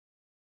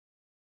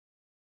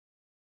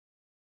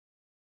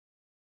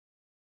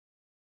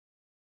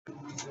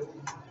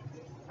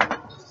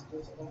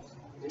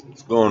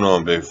What's going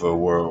on, Bigfoot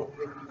World?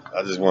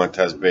 I just want to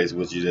touch base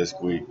with you this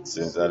week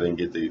since I didn't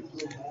get to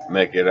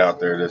make it out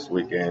there this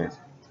weekend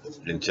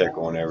and check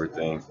on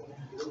everything.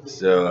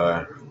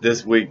 So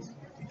this week,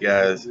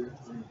 guys,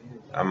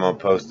 I'm gonna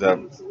post up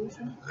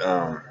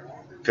um,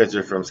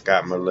 picture from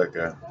Scott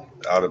Malika,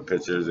 all the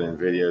pictures and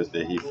videos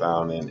that he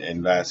found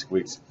in last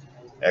week's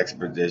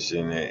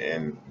expedition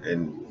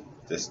and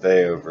the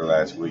stay over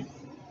last week.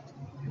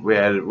 We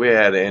had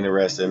an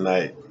interesting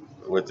night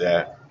with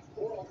that,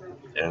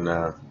 and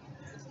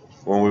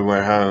when we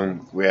went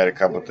home, we had a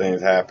couple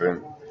things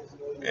happen,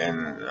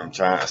 and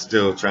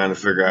still trying to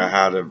figure out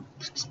how to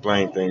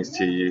explain things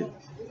to you.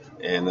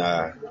 And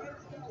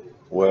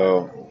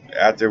well,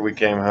 after we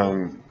came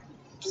home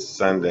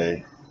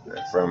Sunday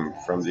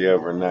from the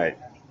overnight,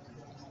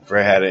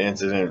 Fred had an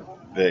incident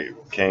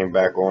that came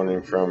back on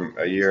him from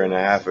a year and a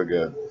half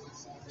ago.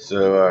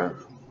 So,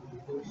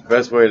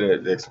 best way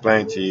to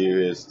explain to you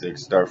is to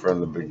start from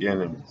the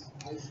beginning.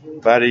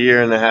 About a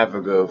year and a half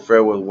ago, Fred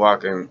was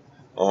walking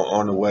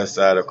on the west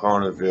side of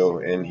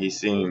Cornerville, and he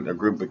seen a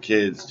group of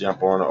kids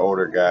jump on an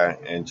older guy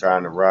and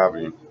trying to rob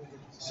him.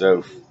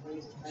 So,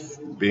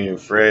 being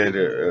Fred,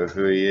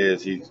 who he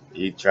is,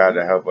 he tried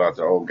to help out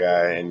the old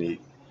guy, and he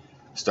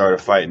started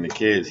fighting the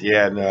kids. He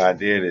had no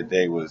idea that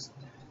they was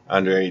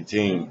under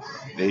 18.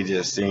 They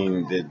just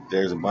seen that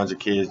there's a bunch of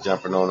kids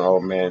jumping on the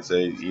old man, so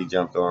he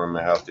jumped on him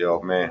and helped the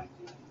old man.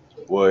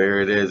 Well,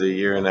 here it is, a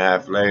year and a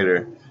half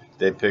later,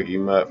 they pick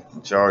him up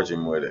and charge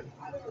him with it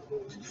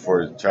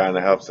for trying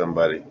to help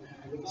somebody.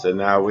 So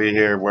now we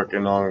here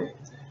working on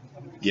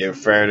getting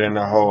Fred in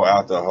the hole,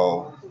 out the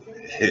hole,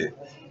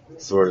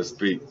 so to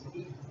speak.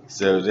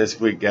 So this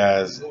week,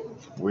 guys,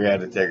 we had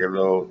to take a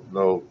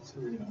little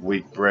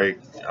week break.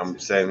 I'm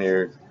sitting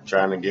here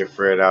trying to get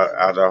Fred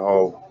out the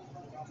hole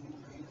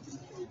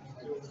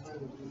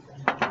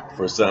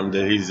for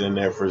something that he's in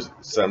there for,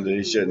 something that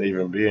he shouldn't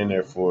even be in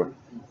there for.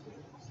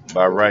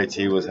 By rights,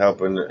 he was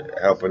helping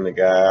the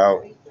guy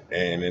out,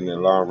 and in the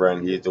long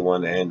run, he's the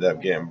one that ended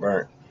up getting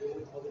burnt,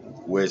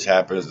 which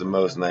happens to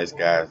most nice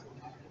guys.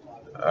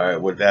 All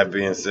right. With that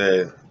being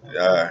said,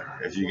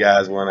 if you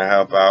guys want to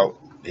help out,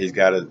 he's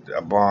got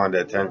a bond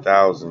at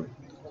 10,000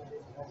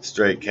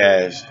 straight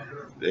cash.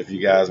 If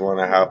you guys want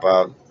to help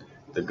out,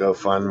 the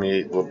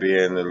GoFundMe will be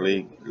in the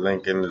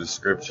link in the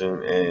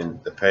description,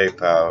 and the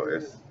PayPal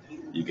if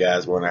you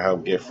guys want to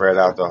help get Fred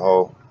out the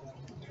hole.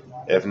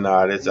 If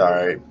not, it's all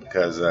right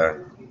because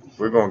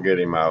we're gonna get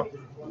him out.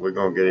 We're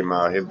gonna get him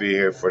out. He'll be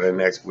here for the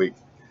next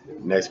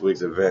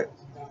week's event,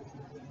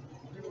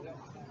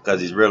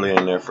 because he's really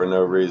in there for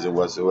no reason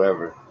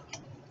whatsoever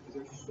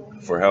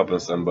for helping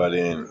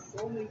somebody, and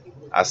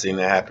I've seen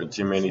that happen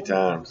too many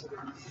times.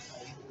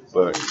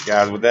 But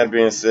guys, with that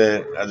being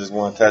said, I just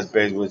want to touch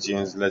base with you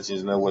and let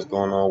you know what's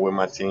going on with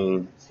my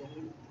team.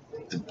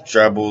 The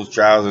troubles,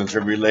 trials, and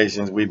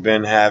tribulations we've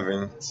been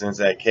having since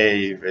that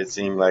cave. It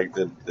seemed like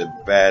the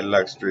bad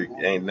luck streak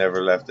ain't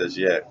never left us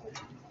yet.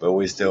 But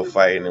we still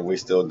fighting and we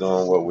still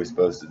doing what we're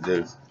supposed to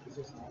do.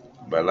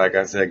 But like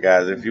I said,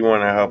 guys, if you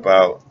want to help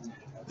out,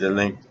 the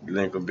link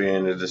will be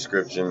in the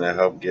description to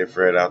help get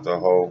Fred out the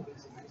hole.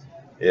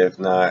 If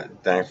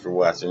not, thanks for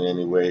watching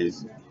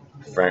anyways.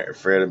 Fred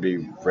will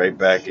be right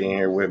back in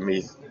here with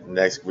me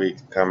next week,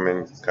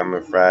 coming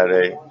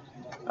Friday.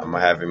 I'm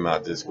gonna have him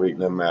out this week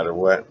no matter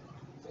what.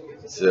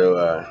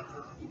 So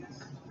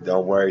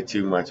don't worry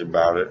too much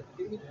about it.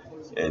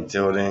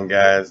 Until then,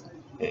 guys,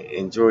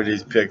 enjoy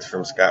these pics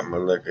from Scott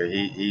Malika.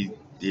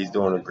 He's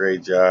doing a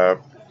great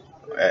job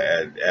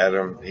at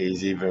him.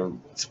 He's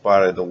even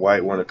spotted the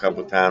white one a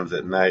couple times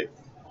at night.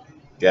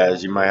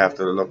 Guys, you might have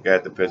to look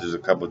at the pictures a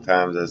couple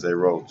times as they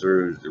roll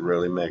through to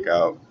really make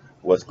out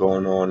what's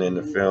going on in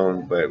the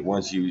film. But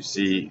once you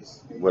see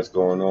what's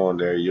going on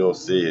there, you'll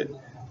see it.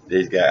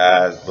 These got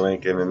eyes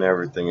blinking and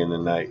everything in the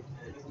night.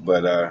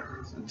 But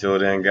until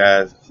then,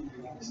 guys,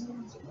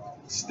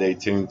 stay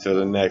tuned till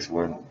the next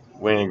one.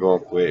 We ain't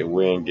gonna quit.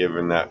 We ain't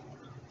giving up.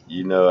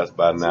 You know us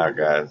by now,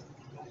 guys.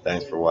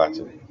 Thanks for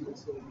watching.